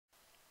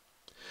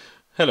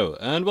Hello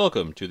and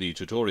welcome to the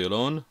tutorial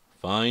on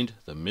Find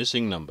the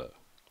Missing Number.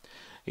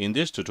 In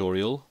this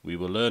tutorial we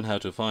will learn how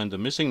to find the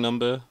missing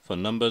number for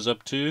numbers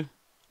up to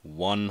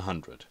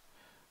 100,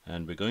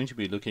 and we're going to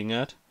be looking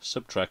at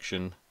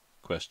subtraction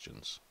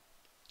questions.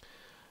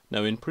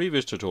 Now in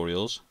previous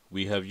tutorials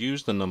we have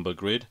used the number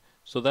grid,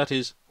 so that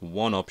is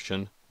one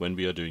option when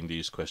we are doing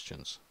these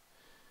questions.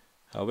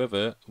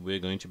 However, we're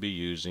going to be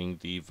using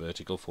the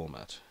vertical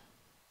format.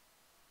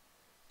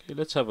 Okay,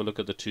 let's have a look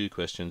at the two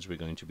questions we're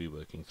going to be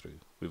working through.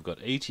 We've got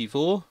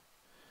 84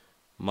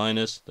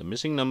 minus the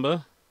missing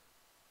number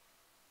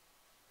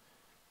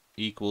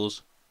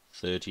equals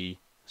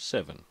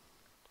 37.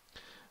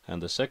 And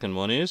the second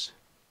one is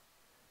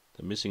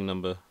the missing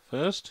number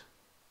first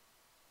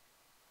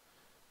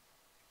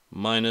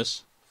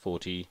minus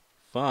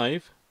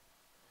 45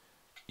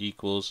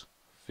 equals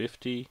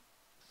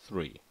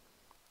 53.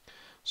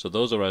 So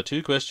those are our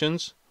two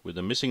questions with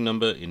the missing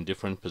number in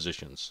different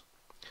positions.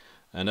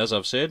 And as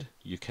I've said,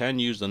 you can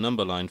use the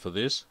number line for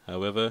this,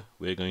 however,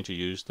 we're going to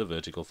use the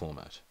vertical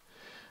format.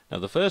 Now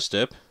the first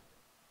step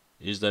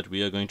is that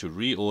we are going to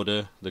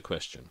reorder the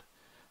question.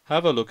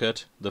 Have a look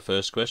at the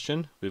first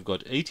question. We've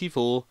got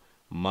 84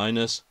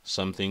 minus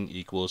something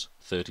equals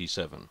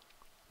 37.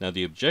 Now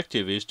the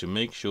objective is to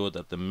make sure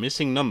that the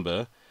missing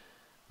number,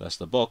 that's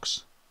the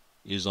box,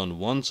 is on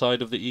one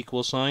side of the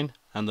equal sign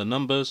and the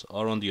numbers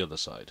are on the other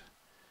side.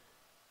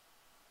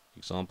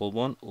 Example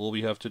 1, all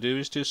we have to do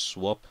is to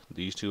swap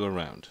these two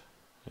around.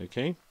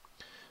 Okay,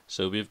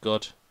 so we've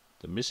got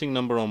the missing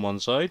number on one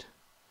side,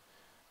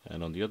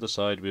 and on the other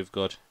side we've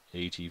got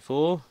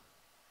 84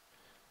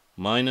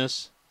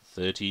 minus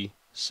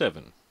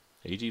 37.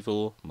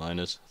 84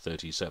 minus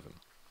 37.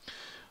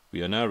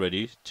 We are now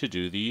ready to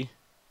do the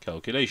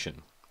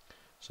calculation.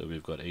 So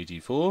we've got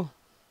 84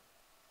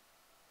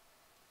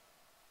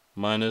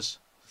 minus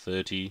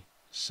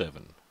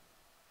 37.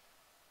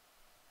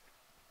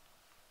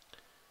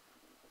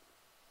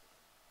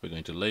 We're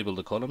going to label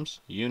the columns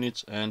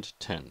units and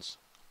tens.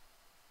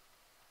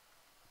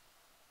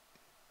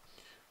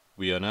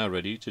 We are now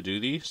ready to do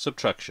the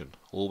subtraction.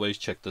 Always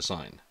check the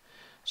sign.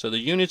 So the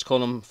units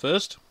column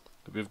first,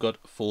 we've got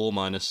 4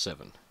 minus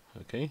 7.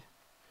 Okay,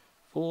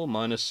 4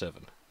 minus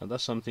 7. And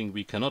that's something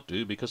we cannot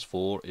do because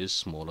 4 is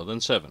smaller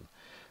than 7.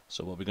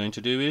 So what we're going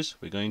to do is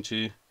we're going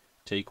to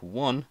take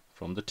 1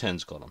 from the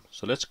tens column.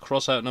 So let's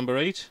cross out number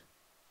 8.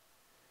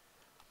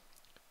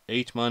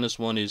 8 minus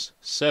 1 is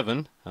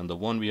 7, and the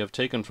 1 we have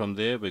taken from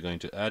there, we're going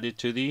to add it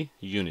to the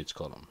units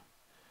column.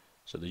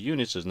 So the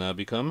units has now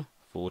become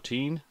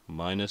 14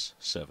 minus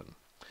 7.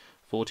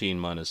 14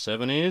 minus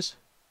 7 is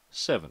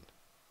 7.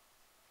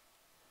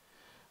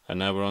 And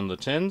now we're on the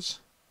tens.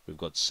 We've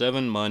got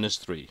 7 minus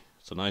 3.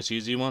 It's a nice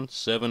easy one.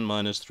 7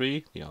 minus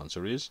 3, the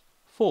answer is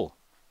 4.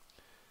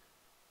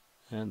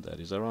 And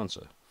that is our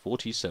answer,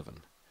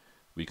 47.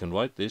 We can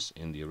write this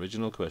in the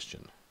original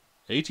question.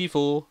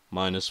 84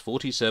 minus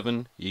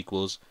 47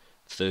 equals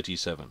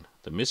 37.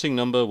 The missing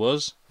number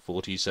was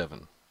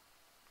 47.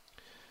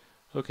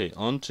 Okay,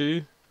 on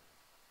to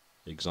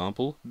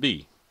example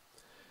B.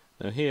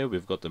 Now here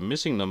we've got the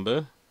missing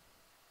number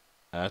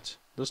at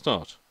the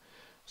start.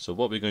 So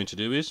what we're going to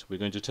do is we're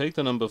going to take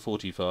the number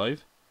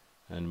 45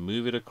 and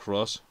move it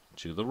across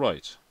to the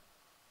right.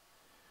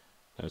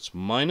 Now it's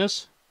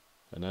minus,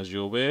 and as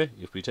you're aware,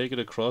 if we take it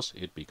across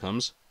it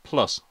becomes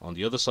plus on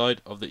the other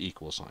side of the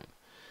equal sign.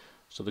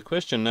 So the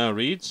question now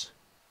reads,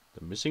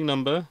 the missing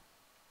number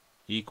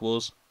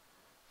equals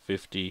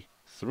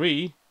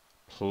 53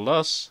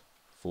 plus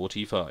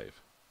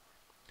 45.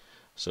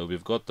 So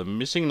we've got the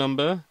missing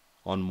number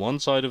on one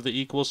side of the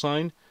equal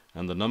sign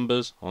and the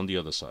numbers on the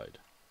other side.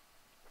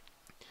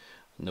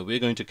 Now we're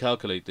going to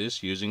calculate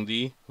this using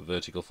the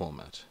vertical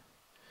format.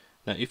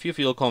 Now if you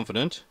feel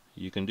confident,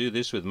 you can do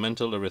this with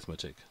mental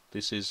arithmetic.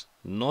 This is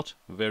not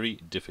very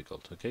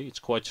difficult, okay? It's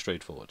quite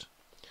straightforward.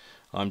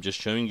 I'm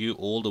just showing you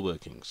all the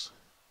workings.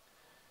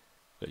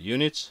 The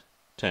units,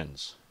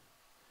 tens.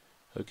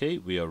 Okay,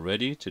 we are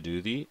ready to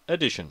do the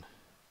addition.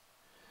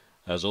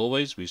 As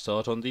always, we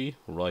start on the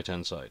right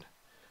hand side.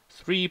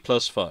 3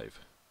 plus 5.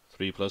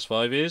 3 plus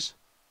 5 is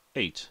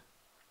 8.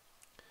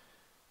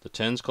 The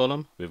tens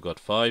column, we've got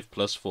 5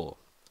 plus 4.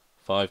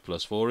 5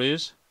 plus 4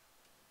 is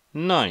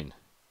 9.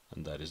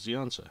 And that is the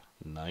answer,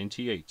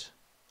 98.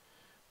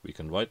 We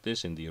can write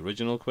this in the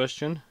original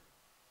question.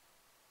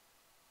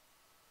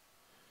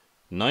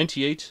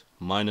 98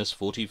 minus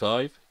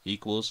 45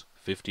 equals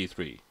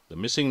 53. The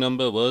missing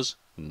number was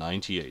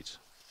 98.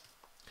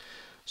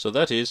 So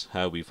that is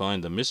how we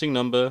find the missing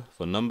number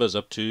for numbers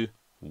up to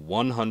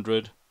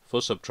 100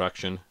 for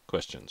subtraction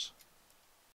questions.